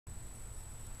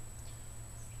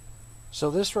So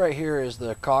this right here is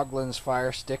the Coghlan's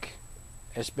fire stick.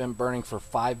 It's been burning for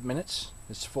 5 minutes.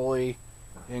 It's fully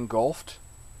engulfed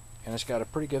and it's got a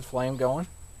pretty good flame going,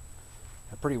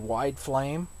 a pretty wide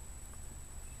flame,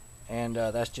 and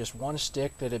that's just one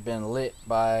stick that had been lit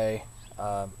by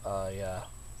a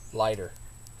lighter.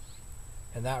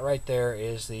 And that right there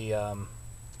is the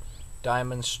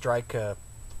Diamond Striker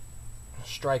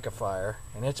fire,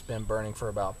 and it's been burning for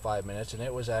about 5 minutes, and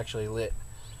it was actually lit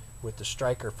with the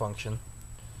striker function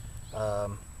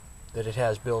that it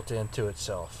has built into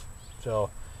itself. So,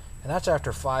 and that's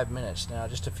after 5 minutes. Now,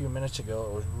 just a few minutes ago,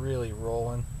 it was really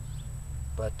rolling,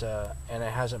 but and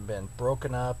it hasn't been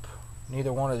broken up.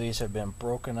 Neither one of these have been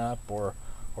broken up or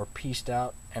pieced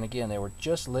out. And again, they were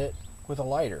just lit with a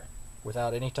lighter,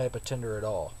 without any type of tinder at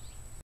all.